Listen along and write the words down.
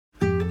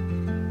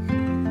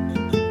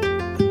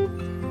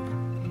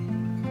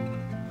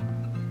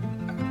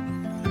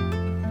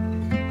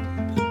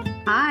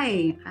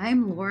Hi,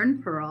 I'm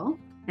Lauren Pearl,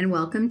 and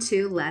welcome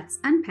to Let's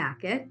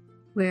Unpack It,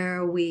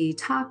 where we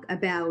talk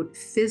about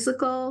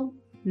physical,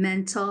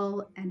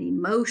 mental, and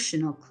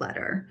emotional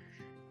clutter.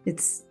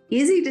 It's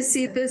easy to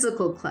see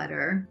physical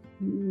clutter,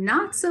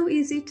 not so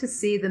easy to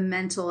see the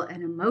mental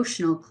and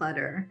emotional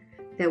clutter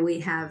that we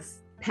have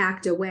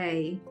packed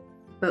away,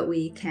 but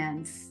we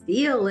can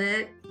feel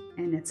it,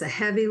 and it's a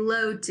heavy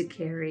load to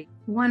carry.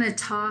 I want to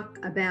talk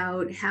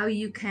about how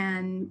you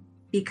can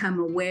become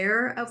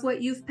aware of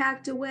what you've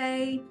packed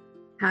away,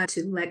 how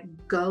to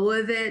let go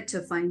of it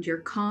to find your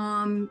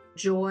calm,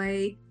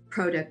 joy,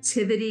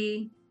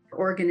 productivity,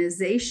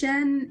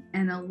 organization,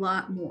 and a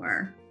lot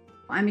more.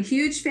 I'm a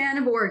huge fan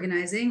of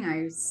organizing.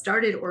 I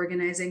started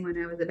organizing when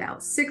I was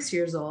about 6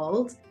 years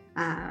old.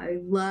 I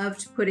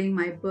loved putting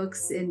my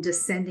books in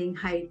descending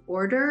height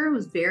order. It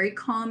was very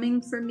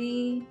calming for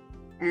me.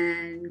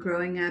 And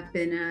growing up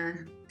in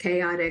a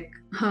chaotic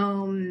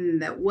home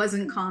that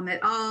wasn't calm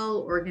at all,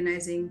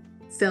 organizing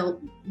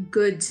felt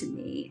good to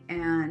me.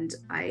 And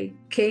I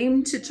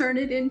came to turn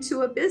it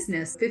into a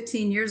business.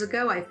 15 years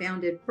ago, I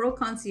founded Pearl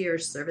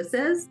Concierge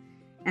Services,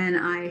 and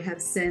I have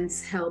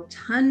since helped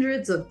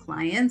hundreds of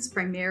clients,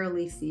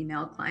 primarily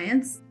female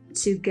clients,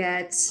 to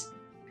get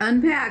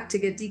unpacked, to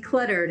get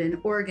decluttered and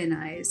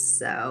organized.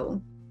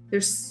 So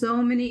there's so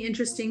many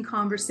interesting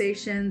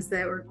conversations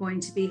that we're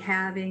going to be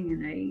having,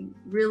 and I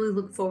really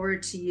look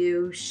forward to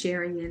you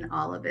sharing in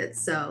all of it.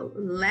 So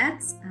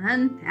let's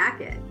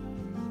unpack it.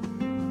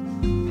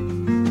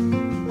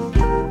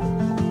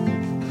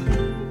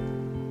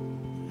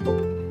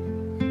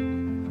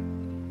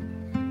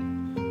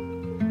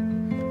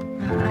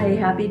 Hi,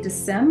 happy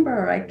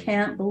December. I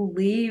can't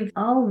believe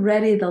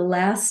already the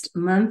last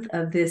month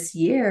of this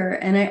year.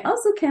 And I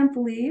also can't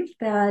believe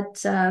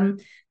that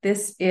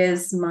this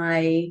is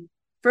my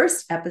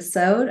first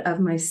episode of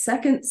my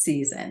second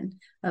season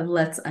of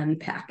Let's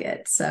Unpack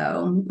It.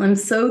 So I'm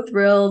so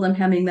thrilled. I'm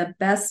having the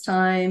best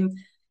time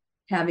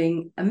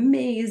having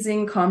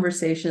amazing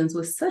conversations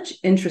with such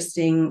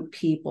interesting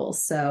people.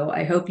 So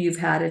I hope you've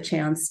had a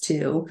chance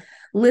to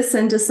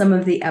listen to some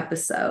of the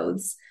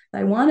episodes.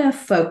 I want to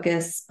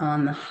focus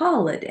on the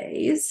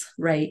holidays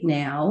right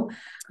now.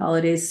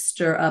 Holidays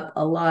stir up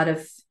a lot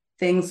of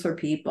things for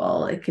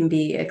people. It can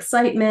be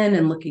excitement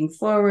and looking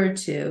forward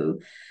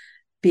to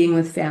being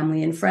with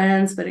family and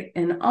friends, but it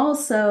can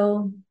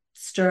also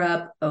stir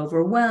up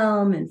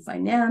overwhelm and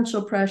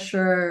financial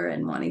pressure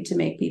and wanting to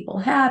make people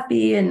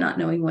happy and not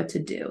knowing what to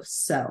do.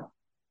 So,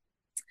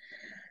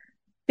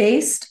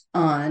 based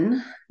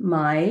on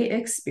my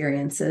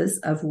experiences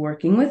of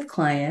working with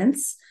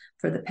clients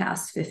for the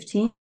past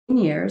 15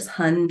 years,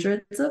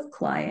 hundreds of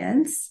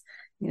clients,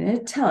 I'm going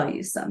to tell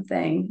you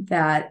something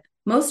that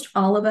most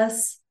all of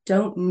us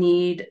don't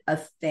need a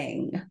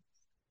thing.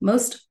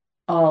 Most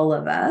all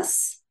of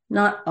us,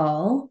 not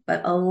all,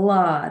 but a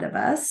lot of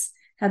us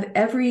have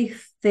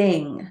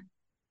everything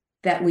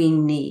that we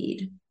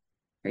need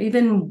or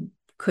even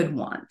could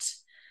want.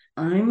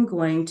 I'm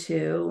going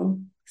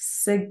to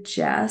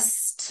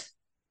suggest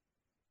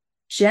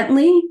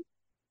gently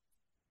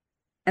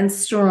and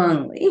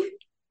strongly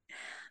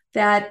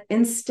that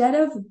instead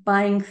of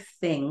buying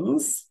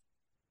things,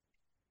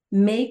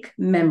 make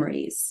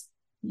memories.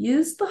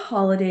 Use the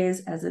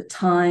holidays as a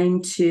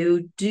time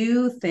to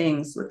do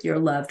things with your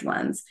loved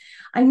ones.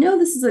 I know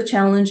this is a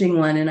challenging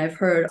one, and I've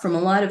heard from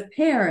a lot of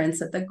parents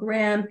that the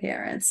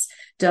grandparents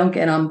don't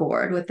get on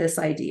board with this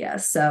idea.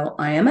 So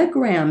I am a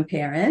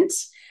grandparent,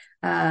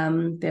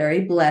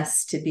 very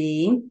blessed to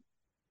be.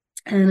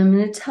 And I'm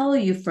going to tell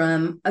you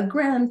from a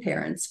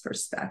grandparent's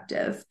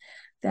perspective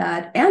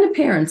and a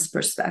parent's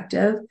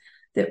perspective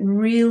that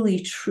really,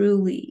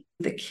 truly,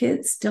 the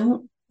kids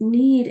don't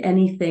need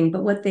anything,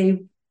 but what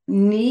they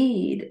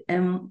need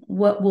and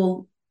what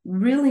will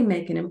really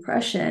make an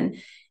impression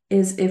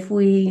is if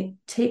we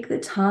take the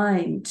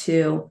time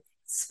to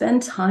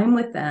spend time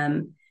with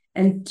them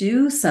and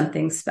do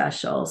something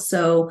special.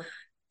 So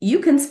you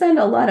can spend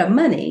a lot of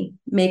money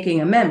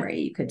making a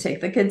memory. You could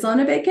take the kids on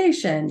a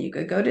vacation. You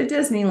could go to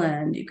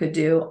Disneyland. You could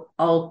do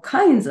all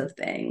kinds of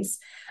things.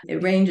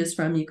 It ranges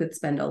from you could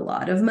spend a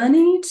lot of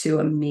money to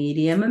a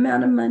medium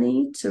amount of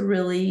money to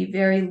really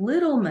very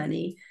little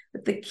money.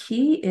 But the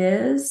key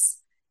is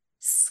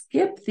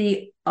skip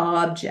the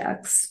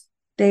objects.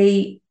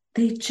 They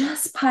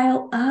just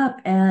pile up.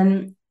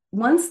 And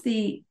once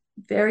the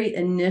very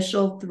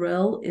initial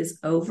thrill is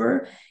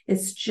over,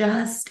 it's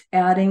just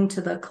adding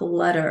to the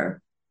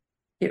clutter.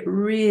 It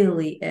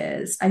really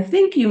is. I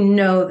think you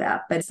know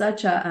that, but it's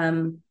such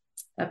a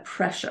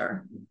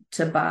pressure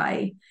to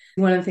buy.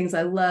 One of the things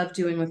I love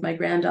doing with my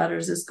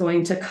granddaughters is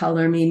going to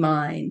Color Me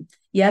Mine.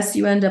 Yes,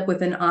 you end up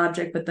with an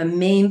object, but the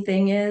main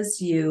thing is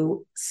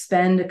you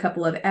spend a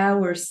couple of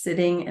hours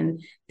sitting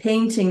and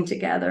painting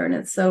together, and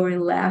it's so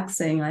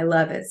relaxing. I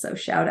love it. So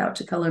shout out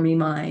to Color Me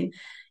Mine.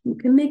 You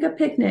can make a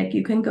picnic.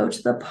 You can go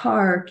to the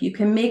park. You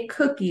can make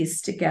cookies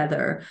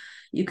together.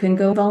 You can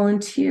go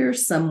volunteer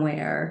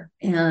somewhere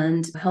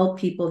and help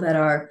people that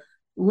are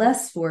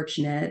less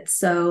fortunate.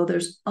 So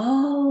there's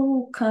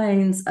all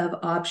kinds of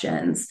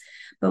options.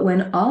 But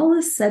when all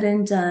is said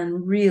and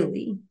done,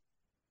 really,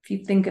 if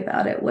you think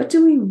about it, what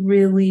do we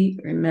really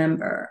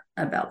remember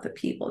about the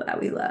people that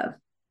we love?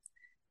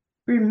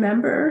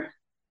 Remember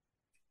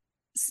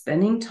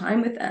spending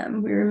time with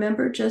them. We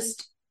remember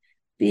just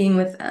being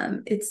with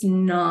them. It's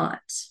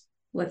not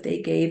what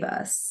they gave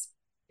us.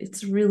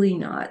 It's really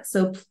not.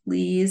 So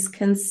please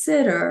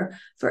consider,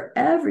 for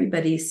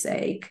everybody's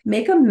sake,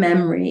 make a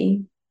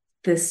memory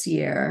this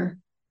year.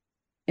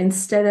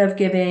 Instead of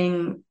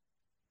giving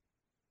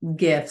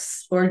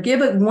gifts, or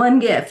give it one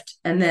gift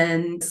and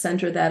then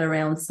center that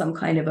around some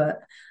kind of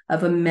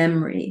a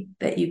memory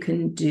that you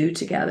can do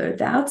together.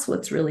 That's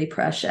what's really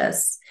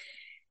precious.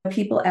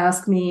 People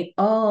ask me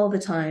all the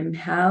time,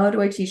 how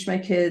do I teach my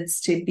kids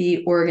to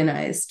be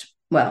organized?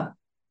 Well, a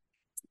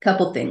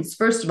couple things.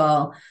 First of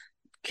all,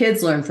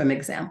 kids learn from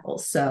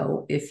examples.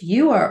 So if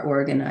you are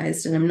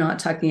organized, and I'm not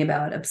talking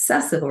about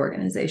obsessive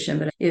organization,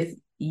 but if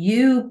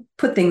you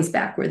put things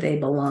back where they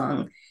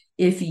belong,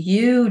 if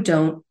you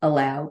don't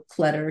allow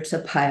clutter to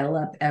pile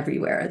up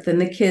everywhere, then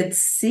the kids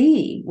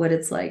see what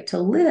it's like to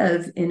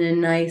live in a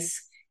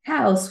nice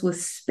house with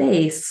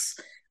space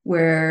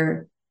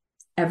where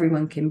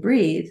everyone can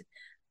breathe.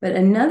 But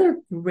another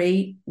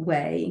great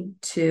way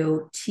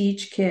to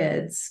teach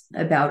kids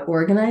about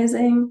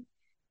organizing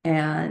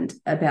and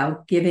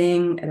about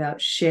giving, about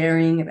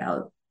sharing,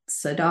 about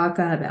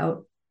tzedakah,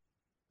 about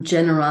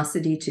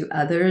generosity to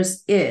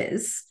others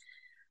is,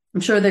 I'm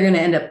sure they're going to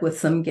end up with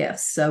some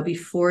gifts. So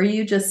before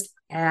you just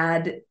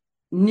add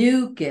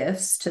new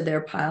gifts to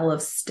their pile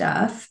of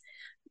stuff,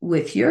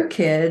 with your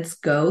kids,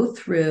 go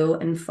through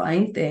and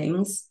find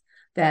things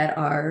that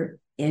are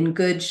in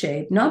good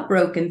shape, not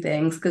broken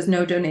things, because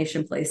no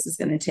donation place is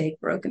going to take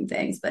broken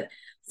things, but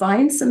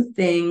find some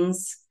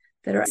things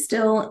that are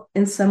still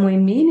in some way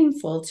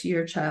meaningful to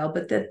your child,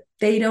 but that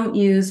they don't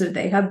use or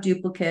they have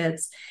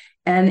duplicates,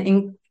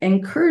 and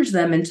encourage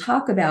them and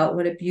talk about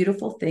what a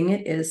beautiful thing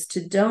it is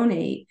to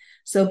donate.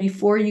 So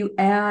before you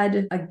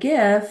add a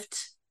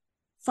gift,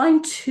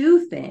 find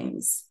two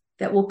things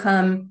that will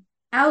come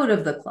out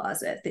of the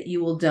closet that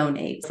you will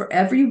donate. For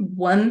every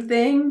one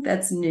thing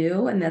that's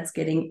new and that's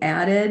getting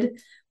added,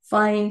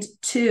 find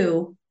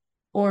two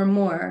or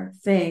more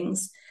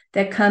things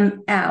that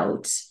come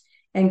out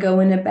and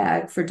go in a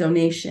bag for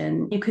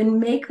donation. You can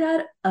make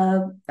that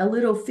a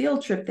little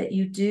field trip that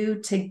you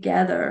do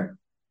together.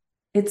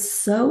 It's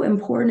so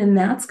important, and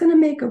that's going to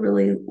make a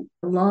really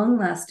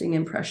long-lasting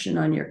impression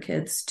on your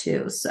kids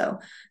too. So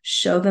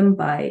show them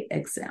by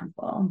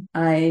example.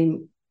 I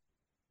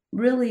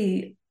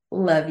really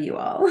love you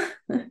all.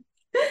 And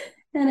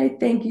I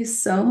thank you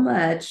so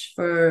much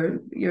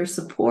for your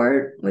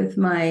support with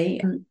my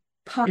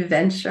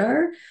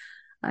adventure.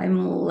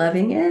 I'm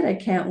loving it. I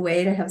can't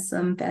wait. I have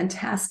some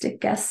fantastic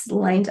guests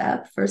lined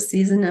up for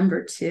season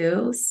number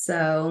 2.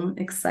 So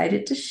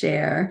excited to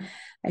share.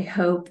 I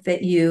hope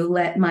that you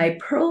let my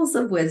pearls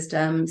of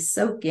wisdom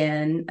soak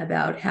in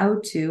about how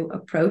to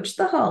approach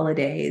the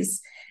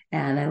holidays.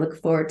 And I look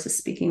forward to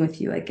speaking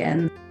with you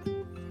again.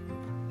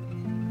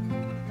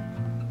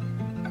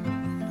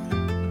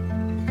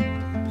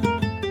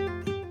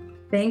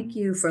 Thank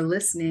you for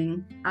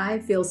listening. I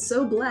feel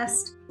so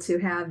blessed to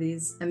have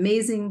these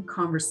amazing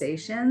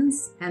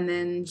conversations and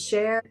then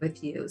share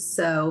with you.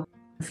 So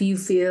if you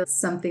feel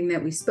something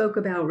that we spoke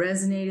about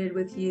resonated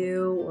with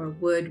you or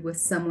would with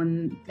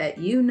someone that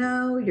you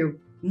know, you're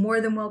more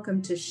than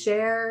welcome to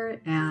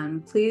share,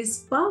 and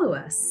please follow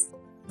us.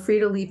 Feel free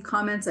to leave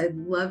comments. I'd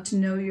love to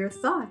know your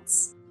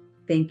thoughts.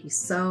 Thank you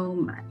so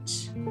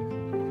much.